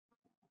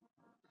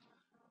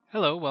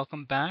Hello,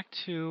 welcome back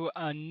to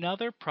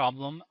another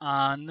problem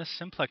on the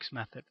simplex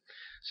method.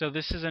 So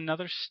this is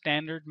another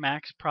standard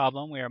max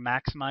problem. We are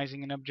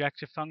maximizing an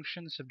objective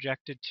function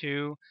subjected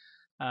to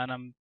a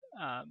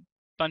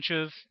bunch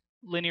of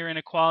linear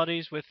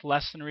inequalities with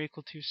less than or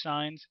equal to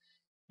signs.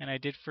 And I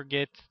did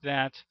forget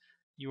that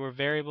your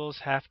variables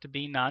have to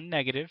be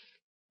non-negative.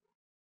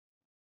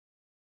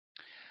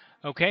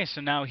 Okay,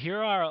 so now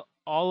here are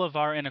all of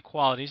our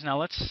inequalities. Now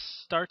let's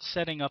start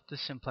setting up the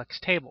simplex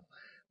table.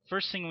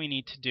 First thing we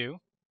need to do,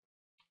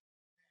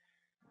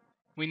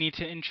 we need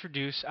to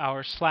introduce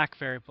our slack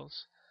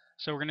variables.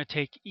 So we're going to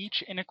take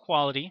each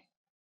inequality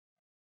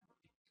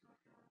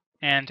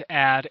and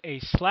add a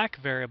slack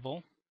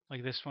variable,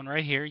 like this one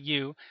right here,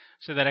 u,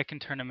 so that I can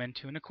turn them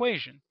into an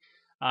equation.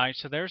 Alright,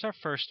 so there's our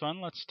first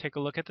one. Let's take a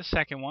look at the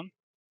second one.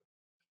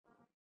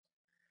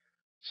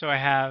 So I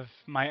have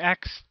my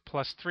x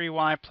plus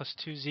 3y plus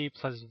 2z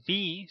plus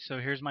v. So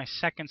here's my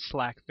second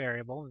slack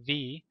variable,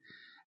 v.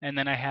 And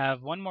then I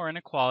have one more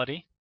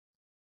inequality,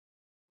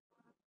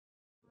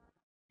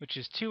 which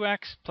is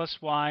 2x plus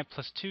y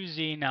plus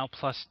 2z now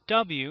plus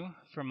w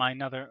for my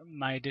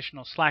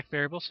additional slack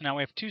variable. So now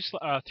we have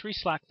three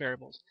slack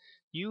variables,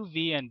 u,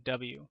 v, and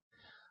w.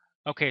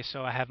 Okay,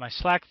 so I have my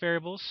slack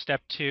variables.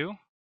 Step 2,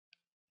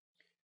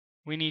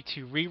 we need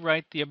to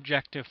rewrite the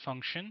objective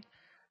function.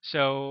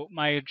 So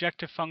my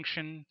objective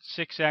function,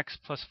 6x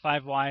plus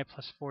 5y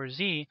plus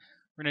 4z,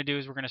 we're going to do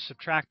is we're going to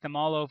subtract them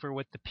all over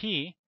with the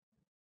p.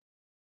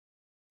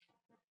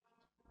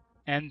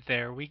 And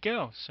there we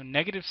go. So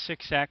negative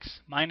 6x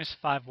minus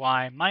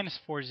 5y minus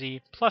 4z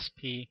plus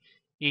p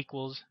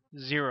equals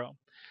 0.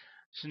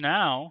 So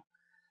now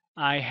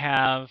I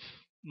have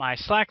my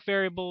slack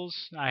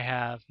variables, I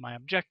have my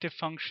objective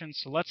function,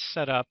 so let's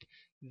set up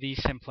the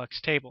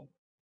simplex table.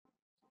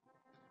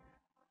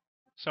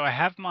 So I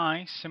have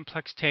my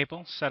simplex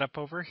table set up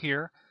over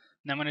here,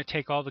 and I'm going to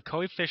take all the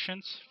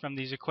coefficients from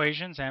these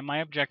equations and my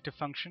objective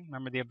function.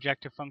 Remember, the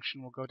objective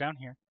function will go down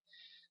here.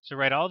 So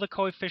write all the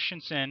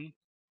coefficients in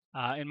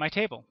my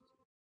table.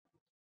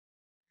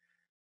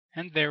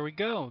 And there we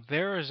go.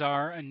 There is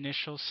our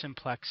initial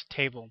simplex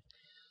table.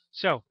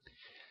 So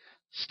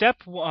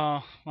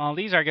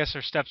these I guess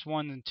are steps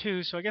 1 and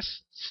 2. So I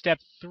guess step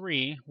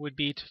 3 would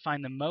be to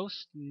find the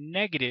most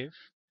negative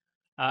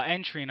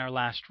entry in our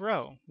last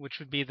row, which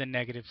would be the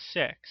negative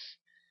 6.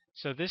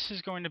 So this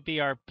is going to be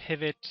our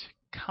pivot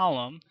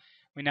column.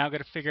 We now got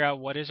to figure out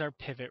what is our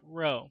pivot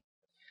row.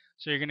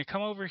 So you're going to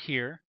come over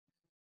here,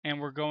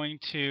 and we're going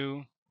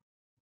to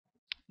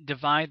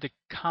divide the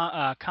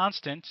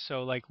constant,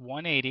 so like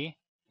 180,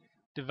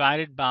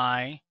 divided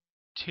by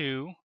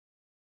 2,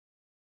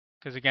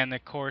 because again the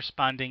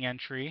corresponding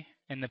entry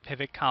in the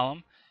pivot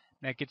column,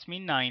 that gets me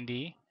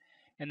 90,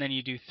 and then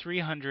you do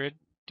 300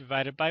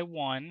 divided by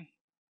 1,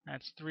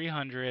 that's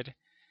 300,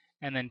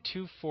 and then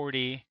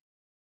 240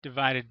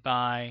 divided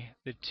by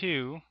the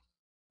 2,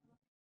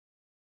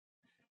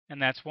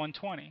 and that's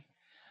 120.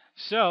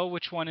 So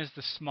which one is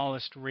the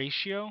smallest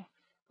ratio?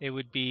 It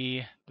would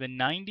be the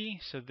 90,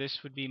 so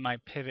this would be my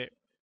pivot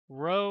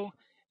row,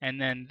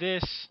 and then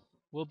this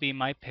will be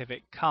my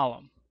pivot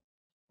column.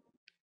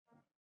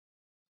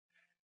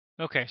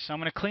 Okay, so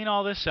I'm going to clean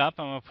all this up.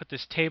 I'm going to put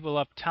this table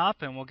up top,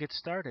 and we'll get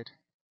started.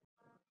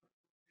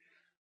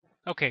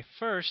 Okay,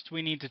 first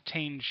we need to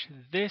change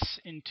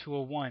this into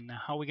a 1. Now,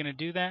 how are we going to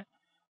do that?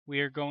 We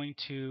are going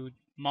to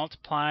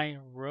multiply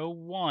row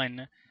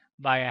 1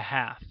 by a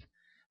half.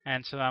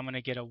 And so I'm going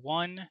to get a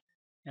 1,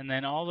 and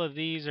then all of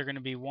these are going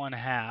to be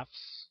 1/2.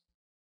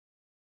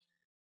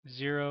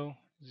 0,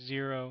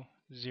 0,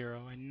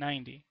 0, and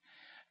 90.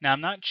 Now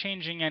I'm not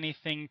changing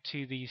anything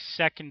to the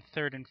second,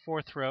 third, and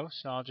fourth row,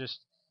 so I'll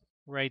just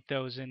write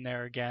those in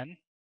there again.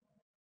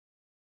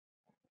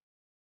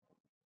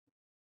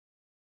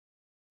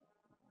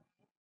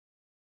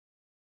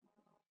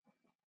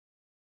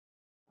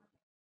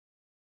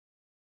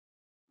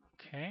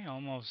 Okay,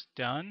 almost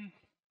done.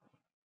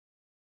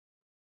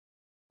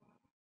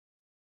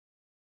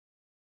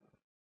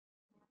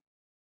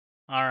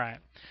 Alright,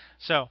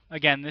 so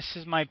again, this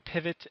is my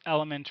pivot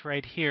element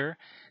right here.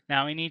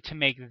 Now we need to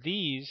make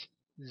these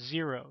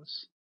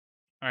zeros.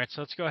 Alright,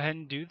 so let's go ahead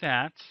and do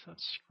that.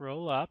 Let's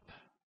scroll up.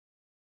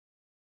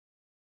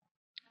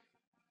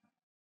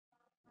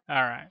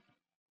 Alright,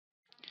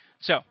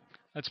 so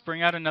let's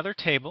bring out another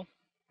table.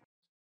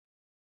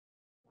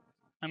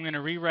 I'm going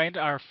to rewrite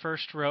our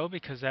first row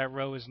because that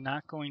row is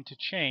not going to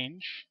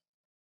change.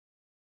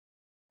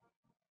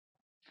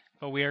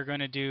 But we are going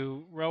to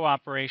do row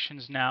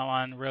operations now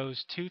on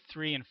rows 2,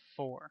 3, and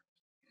 4.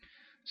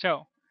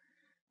 So,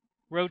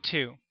 row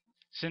 2,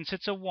 since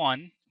it's a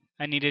 1,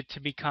 I need it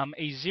to become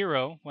a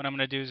 0. What I'm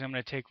going to do is I'm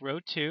going to take row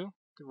 2,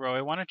 the row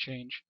I want to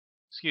change,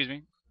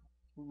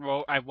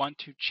 row I want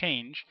to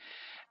change,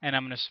 and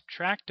I'm going to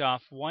subtract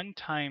off 1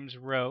 times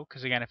row,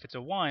 because again, if it's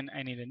a 1,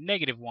 I need a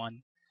negative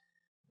 1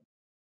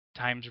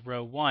 times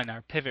row 1,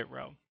 our pivot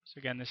row. So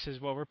again, this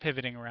is what we're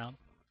pivoting around.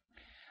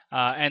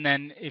 And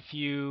then if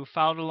you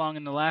followed along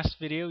in the last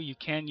video, you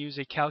can use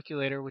a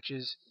calculator, which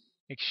is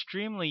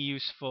extremely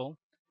useful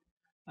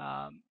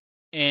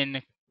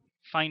in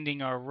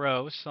finding our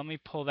row. So let me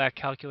pull that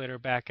calculator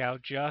back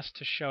out just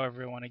to show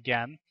everyone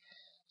again.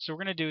 So what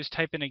we're going to do is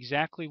type in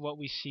exactly what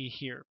we see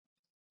here.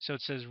 So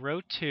it says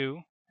row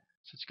 2.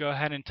 So let's go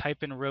ahead and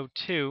type in row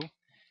 2.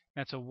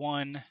 That's a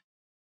 1,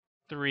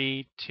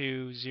 3,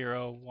 2,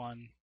 0,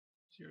 1,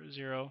 0,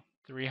 0,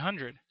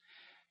 300.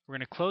 We're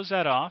going to close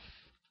that off,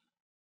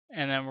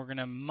 and then we're going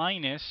to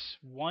minus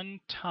 1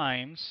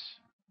 times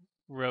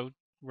row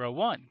 1.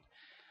 All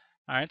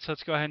right, so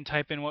let's go ahead and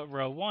type in what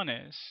row 1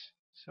 is.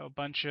 So a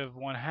bunch of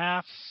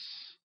 1/2,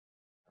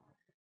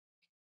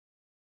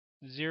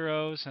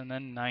 zeros, and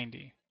then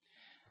 90.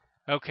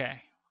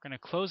 Okay, we're going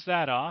to close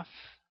that off,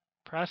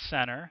 press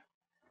enter,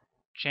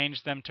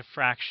 change them to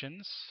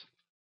fractions,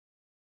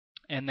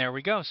 and there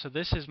we go. So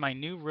this is my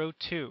new row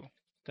 2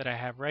 that I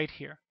have right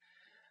here.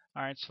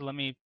 All right, so let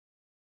me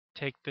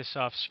take this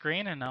off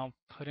screen and I'll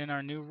put in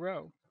our new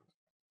row.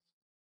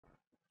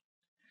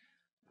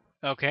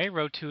 Okay,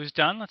 row 2 is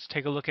done. Let's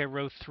take a look at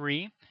row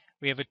 3.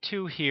 We have a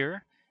 2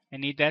 here. I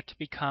need that to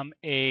become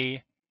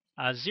a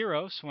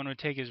 0. So what I'm going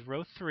to take is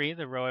row 3,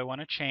 the row I want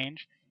to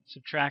change,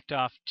 subtract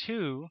off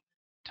 2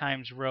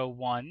 times row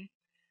 1.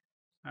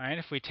 All right,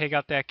 if we take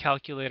out that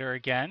calculator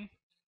again,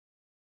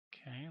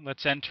 okay,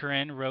 let's enter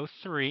in row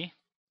 3.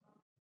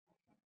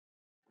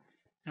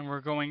 And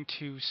we're going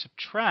to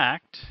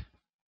subtract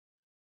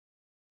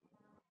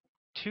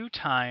 2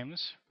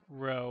 times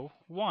row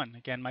 1.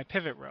 Again, my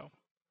pivot row.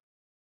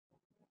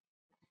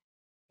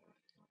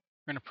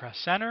 We're going to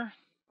press enter,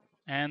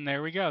 and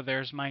there we go.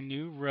 There's my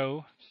new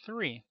row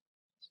 3.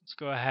 So let's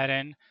go ahead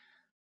and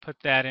put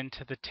that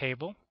into the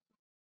table.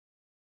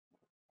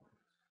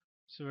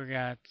 So we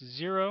got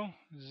 0,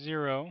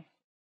 0,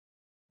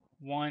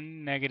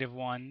 1, negative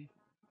 1,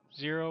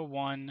 0,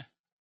 1,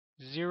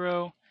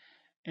 0,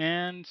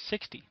 and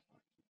 60.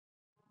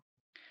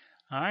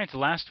 All right, the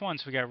last one.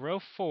 So we got row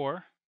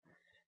 4.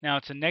 Now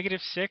it's a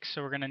negative 6,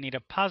 so we're going to need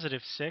a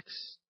positive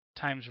 6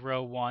 times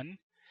row 1.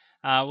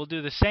 We'll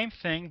do the same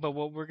thing, but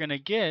what we're going to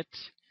get,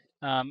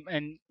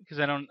 and because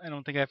I don't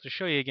think I have to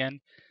show you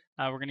again,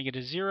 we're going to get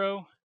a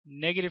 0,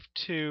 negative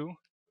 2,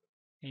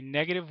 a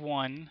negative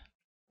 1,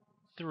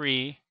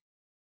 3,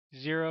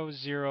 0,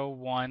 0,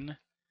 1,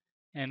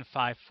 and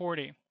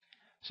 540.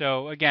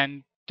 So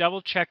again,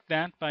 double check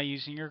that by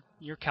using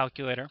your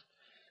calculator.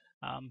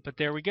 But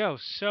there we go.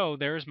 So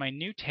there's my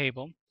new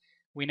table.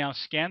 We now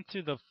scan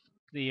through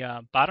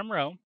the bottom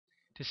row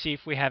to see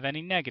if we have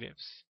any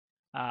negatives.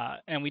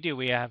 And we do.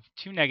 We have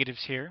 2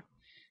 negatives here.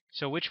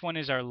 So which one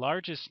is our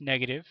largest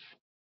negative?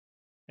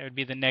 That would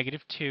be the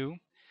negative 2.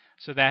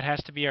 So that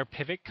has to be our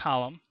pivot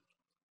column.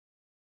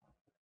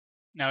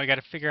 Now we got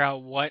to figure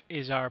out what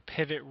is our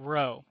pivot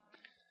row.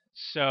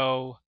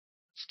 So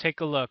let's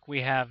take a look.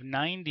 We have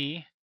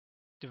 90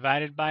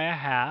 divided by a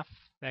half.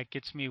 That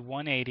gets me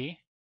 180.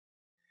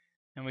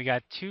 And we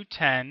got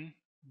 210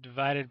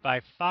 divided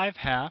by 5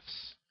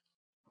 halves.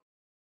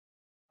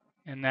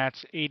 And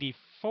that's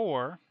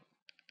 84.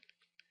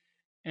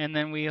 And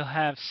then we'll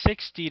have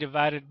 60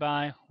 divided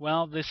by,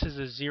 well, this is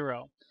a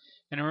 0.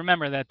 And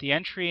remember that the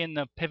entry in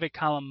the pivot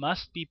column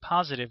must be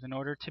positive in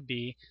order to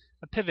be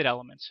a pivot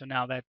element. So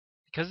now that,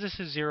 because this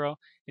is 0,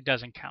 it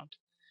doesn't count.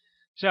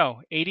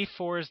 So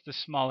 84 is the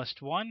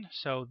smallest one,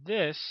 so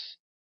this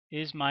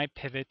is my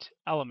pivot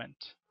element.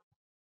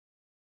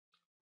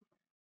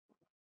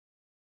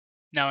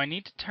 Now I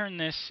need to turn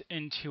this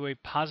into a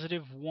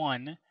positive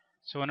 1,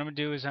 so what I'm going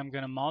to do is I'm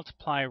going to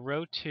multiply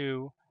row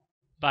 2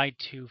 by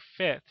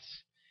 2/5.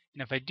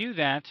 And if I do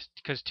that,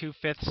 because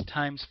 2/5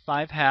 times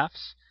 5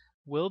 halves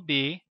will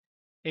be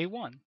a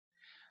 1.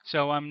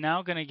 So I'm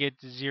now going to get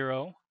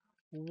 0,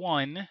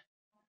 1,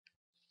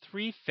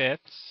 3/5,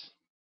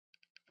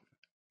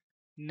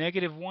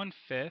 negative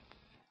 1/5,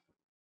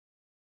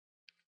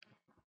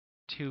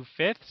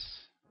 2/5,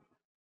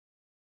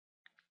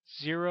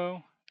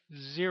 0,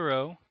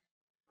 0,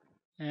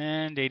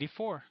 and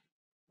 84.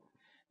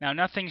 Now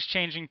nothing's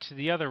changing to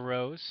the other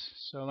rows,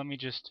 so let me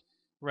just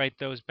write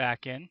those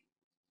back in.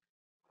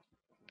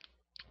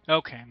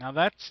 Okay, now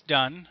that's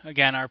done.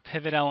 Again, our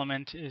pivot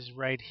element is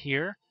right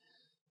here.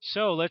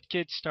 So let's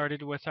get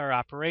started with our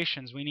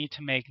operations. We need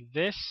to make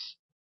this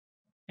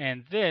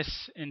and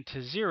this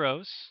into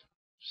zeros.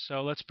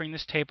 So let's bring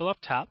this table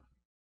up top.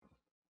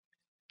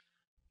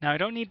 Now I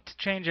don't need to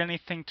change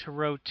anything to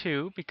row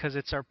 2 because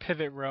it's our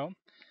pivot row.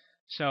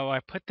 So I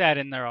put that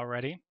in there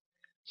already.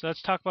 So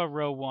let's talk about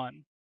row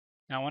 1.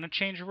 Now I want to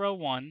change row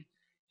 1.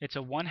 It's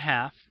a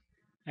 1/2.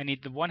 I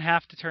need the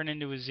 1/2 to turn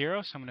into a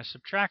 0, so I'm going to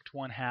subtract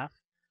 1/2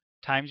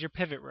 times your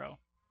pivot row.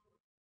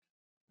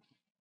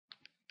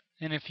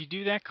 And if you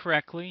do that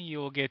correctly, you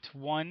will get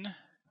 1,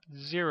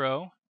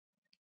 0.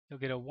 You'll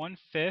get a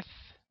 1/5,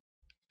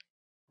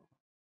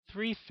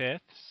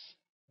 3/5,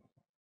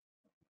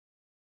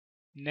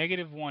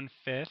 negative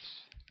 1/5,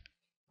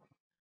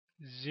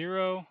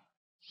 0,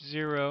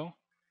 0,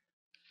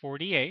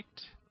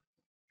 48.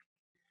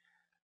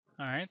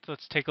 All right,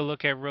 let's take a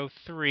look at row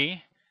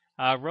 3.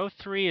 Row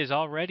 3 is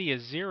already a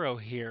 0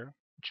 here,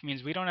 which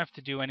means we don't have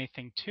to do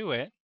anything to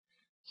it.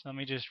 So let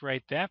me just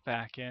write that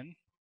back in.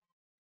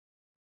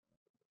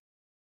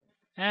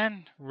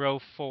 and row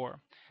 4.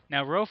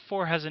 Now row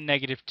 4 has a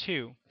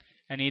 -2.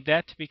 I need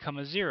that to become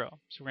a 0.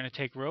 So we're going to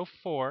take row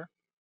 4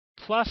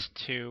 plus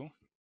 2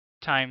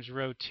 times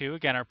row 2.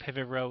 Again, our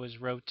pivot row is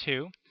row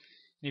 2.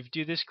 And if you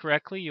do this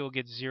correctly, you'll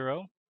get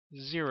 0,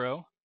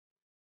 0,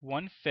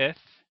 1/5,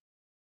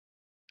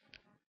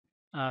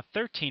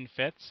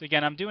 13/5.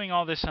 Again, I'm doing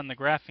all this on the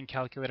graphing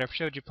calculator. I've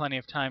showed you plenty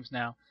of times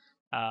now.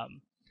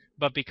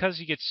 But because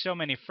you get so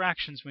many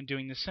fractions when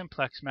doing the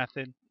simplex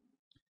method,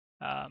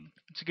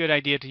 it's a good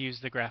idea to use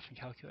the graphing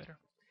calculator.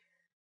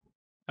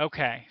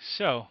 Okay,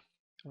 so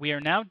we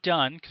are now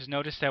done, because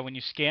notice that when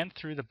you scan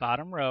through the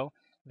bottom row,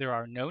 there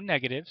are no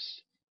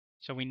negatives.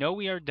 So we know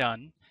we are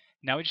done.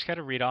 Now we just got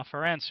to read off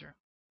our answer.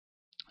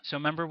 So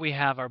remember, we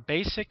have our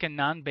basic and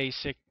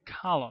non-basic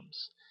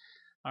columns.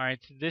 All right,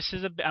 this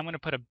is I'm going to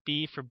put a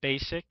B for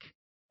basic,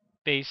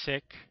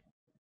 basic,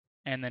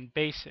 and then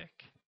basic.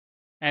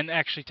 And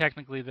actually,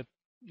 technically,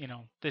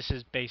 this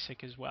is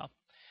basic as well.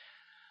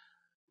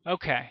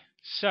 Okay,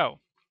 so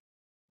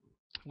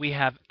we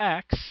have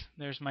x,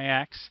 there's my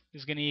x,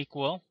 is going to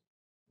equal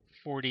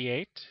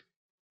 48.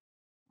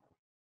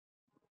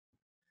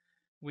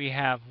 We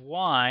have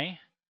y,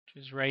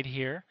 which is right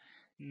here,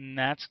 and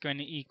that's going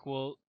to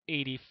equal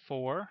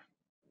 84.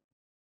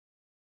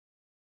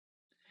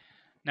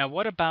 Now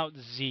what about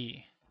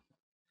z?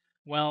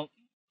 Well,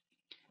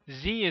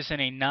 z is in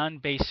a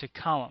non-basic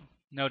column.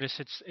 Notice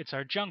it's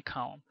our junk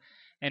column.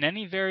 And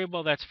any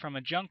variable that's from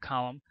a junk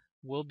column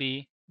will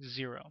be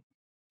 0.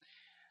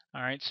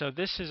 All right, so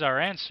this is our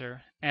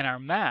answer, and our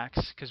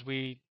max, because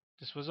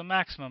this was a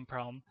maximum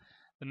problem,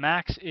 the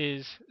max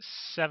is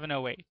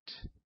 708.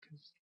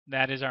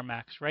 That is our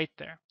max right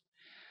there.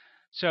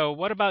 So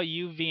what about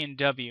u, v, and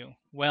w?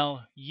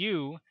 Well,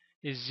 u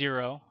is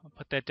 0. I'll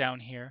put that down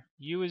here.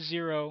 U is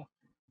 0.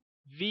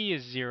 V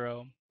is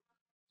 0.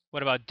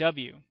 What about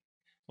w?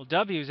 Well,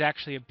 w is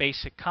actually a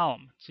basic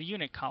column. It's a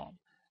unit column.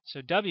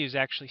 So w is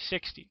actually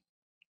 60.